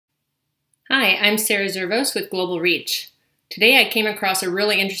Hi, I'm Sarah Zervos with Global Reach. Today I came across a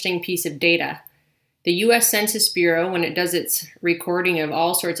really interesting piece of data. The U.S. Census Bureau, when it does its recording of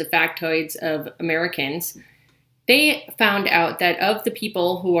all sorts of factoids of Americans, they found out that of the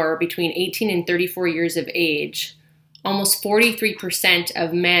people who are between 18 and 34 years of age, almost 43%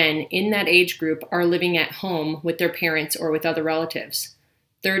 of men in that age group are living at home with their parents or with other relatives.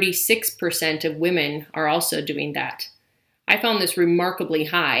 36% of women are also doing that. I found this remarkably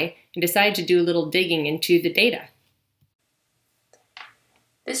high and decided to do a little digging into the data.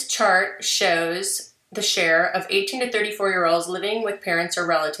 This chart shows the share of 18 to 34-year-olds living with parents or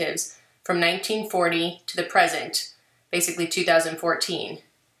relatives from 1940 to the present, basically 2014.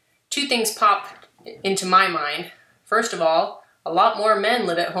 Two things pop into my mind. First of all, a lot more men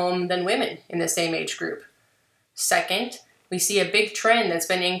live at home than women in the same age group. Second, we see a big trend that's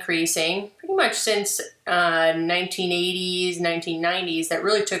been increasing pretty much since 1980s, 1990s that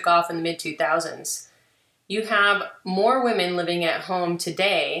really took off in the mid-2000s. You have more women living at home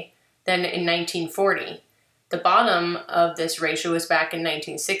today than in 1940. The bottom of this ratio was back in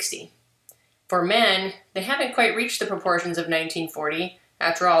 1960. For men, they haven't quite reached the proportions of 1940.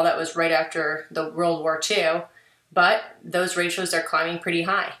 After all, that was right after the World War II, but those ratios are climbing pretty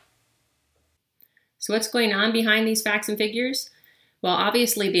high. So what's going on behind these facts and figures? Well,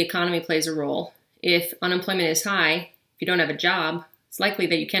 obviously the economy plays a role. If unemployment is high, if you don't have a job, it's likely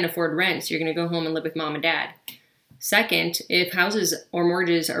that you can't afford rent, so you're going to go home and live with mom and dad. Second, if houses or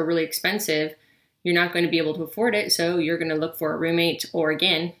mortgages are really expensive, you're not going to be able to afford it, so you're going to look for a roommate or,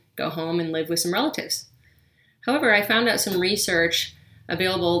 again, go home and live with some relatives. However, I found out some research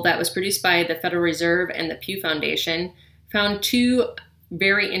available that was produced by the Federal Reserve and the Pew Foundation found two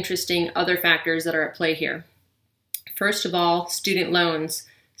very interesting other factors that are at play here. First of all, student loans.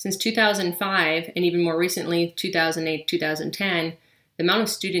 Since 2005, and even more recently, 2008, 2010, the amount of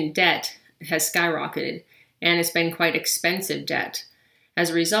student debt has skyrocketed, and it's been quite expensive debt. As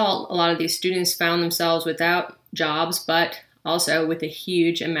a result, a lot of these students found themselves without jobs, but also with a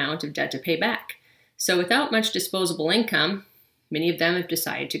huge amount of debt to pay back. So without much disposable income, many of them have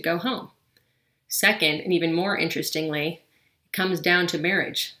decided to go home. Second, and even more interestingly, comes down to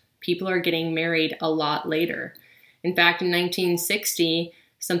marriage. People are getting married a lot later. In fact, in 1960,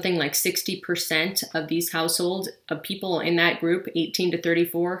 something like 60% of these households of people in that group, 18 to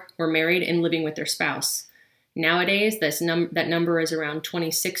 34, were married and living with their spouse. Nowadays, that number is around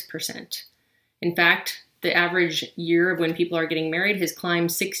 26%. In fact, the average year of when people are getting married has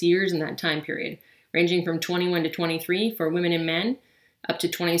climbed 6 years in that time period, ranging from 21 to 23 for women and men, up to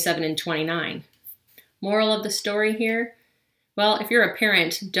 27 and 29. Moral of the story here? Well, if you're a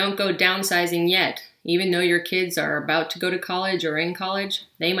parent, don't go downsizing yet. Even though your kids are about to go to college or in college,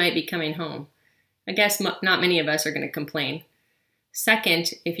 they might be coming home. I guess not many of us are going to complain.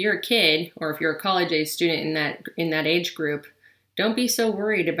 Second, if you're a kid or if you're a college-age student in that age group, don't be so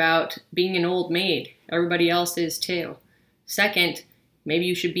worried about being an old maid. Everybody else is too. Second, maybe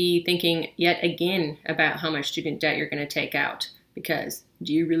you should be thinking yet again about how much student debt you're going to take out, because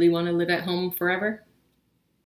do you really want to live at home forever?